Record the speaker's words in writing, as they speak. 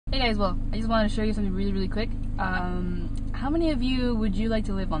guys, well, I just wanted to show you something really quick. How many of you would you like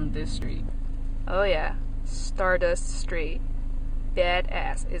to live on this street? Oh yeah, Stardust Street.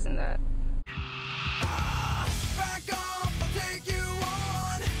 Badass, isn't that?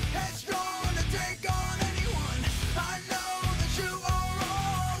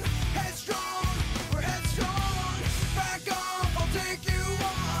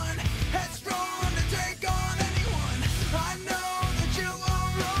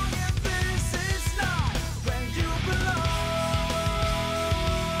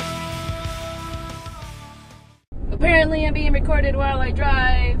 Apparently I'm being recorded while I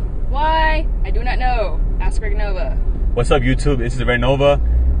drive. Why? I do not know. Ask Red Nova. What's up, YouTube? This is Red Nova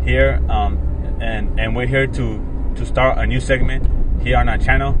here, and we're here to start a new segment here on our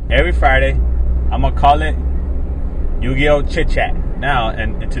channel. Every Friday, I'm gonna call it Yu-Gi-Oh! Chit-Chat. Now,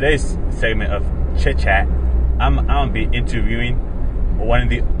 in today's segment of Chit-Chat, I'm gonna be interviewing one of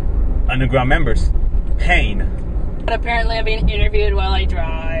the underground members, Pain. But apparently I'm being interviewed while I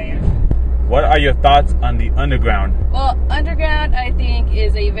drive. What are your thoughts on the underground? Well, underground, I think,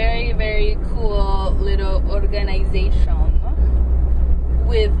 is a very cool little organization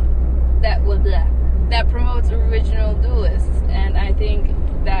that promotes original duelists, and I think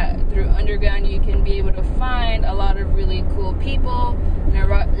that through underground you can be able to find a lot of really cool people and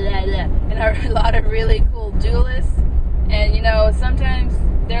a lot of really cool duelists. And you know, sometimes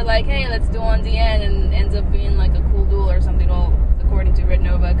they're like, hey, let's do on DN, and ends up being like a cool duel or something. Well, according to Red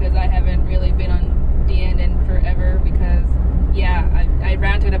Nova, because I haven't really been on DN in forever, because yeah, I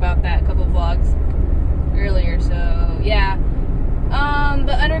ranted about that a couple vlogs earlier. So yeah,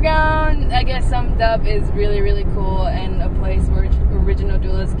 the underground, I guess summed up, is really cool, and a place where original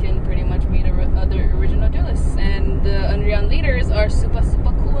duelists can pretty much meet other original duelists, and the underground leaders are super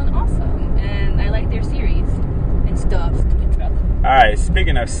cool and awesome, and I like their series and stuff. Stupid truck. All right,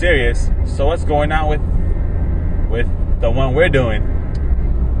 speaking of serious, so what's going on with the one we're doing?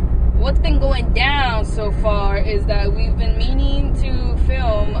 What's been going down so far is that we've been meaning to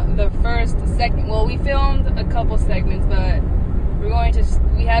film the first segment. Well, we filmed a couple segments, but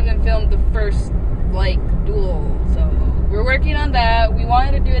we haven't filmed the first, like, duel. So we're working on that. We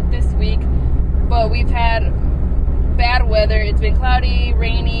wanted to do it this week, but we've had bad weather. It's been cloudy,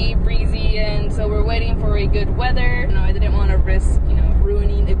 rainy, breezy, and so we're waiting for a good weather. You know, I didn't want to risk,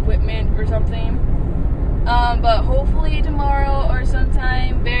 ruining equipment or something. But hopefully tomorrow or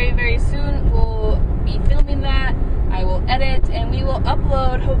sometime very soon we'll be filming that. I will edit and we will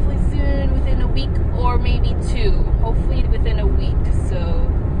upload hopefully soon, within a week or maybe 2. Hopefully within a week, so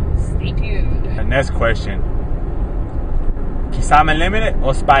stay tuned. The next question. Kisame Limited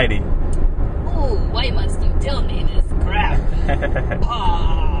or Spidey? Ooh, why must you tell me this crap?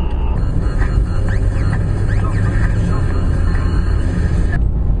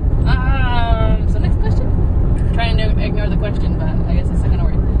 So next question? I'm trying to ignore the question, but I guess it's not gonna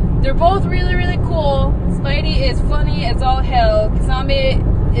work. They're both really cool. Spidey is funny as all hell. Kisame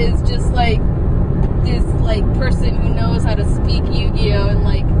is just like this person who knows how to speak Yu-Gi-Oh! And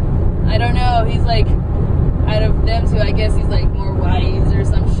I don't know, he's like, out of them two, I guess he's like more wise or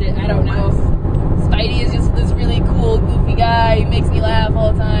some shit. I don't know. Spidey is just this really cool, goofy guy. He makes me laugh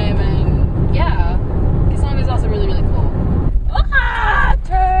all the time, and yeah, Kisame is also really cool. Ah,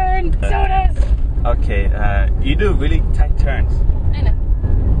 turn sodas. Okay, you do really tight turns. I know.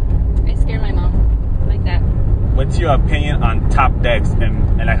 I scare my mom like that. What's your opinion on top decks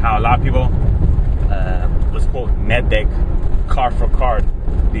and like how a lot of people, let's quote, net deck card for card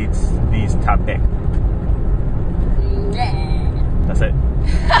these top deck? That's it.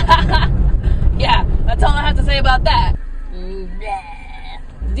 Yeah, that's all I have to say about that.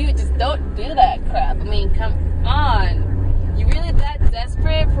 Dude, just don't do that crap. I mean, come on. You really that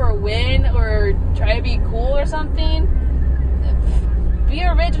desperate for a win or try to be cool or something? Be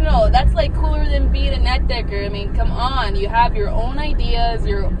original. That's like cooler than being a net decker. I mean, come on. You have your own ideas,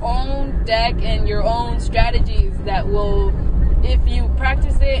 your own deck, and your own strategies that will, if you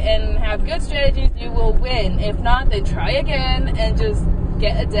practice it and have good strategies, you will win. If not, then try again and just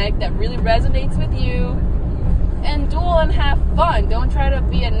get a deck that really resonates with you and duel and have fun. Don't try to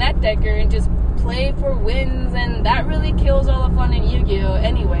be a net decker and just play for wins, and that really kills all the fun in Yu-Gi-Oh!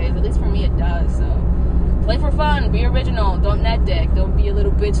 Anyways, at least for me it does. So play for fun, be original, don't net deck, don't be a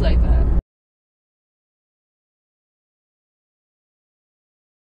little bitch like that.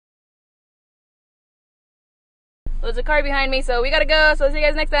 Well, there's a car behind me, so we gotta go. So see you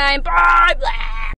guys next time. Bye! Blah!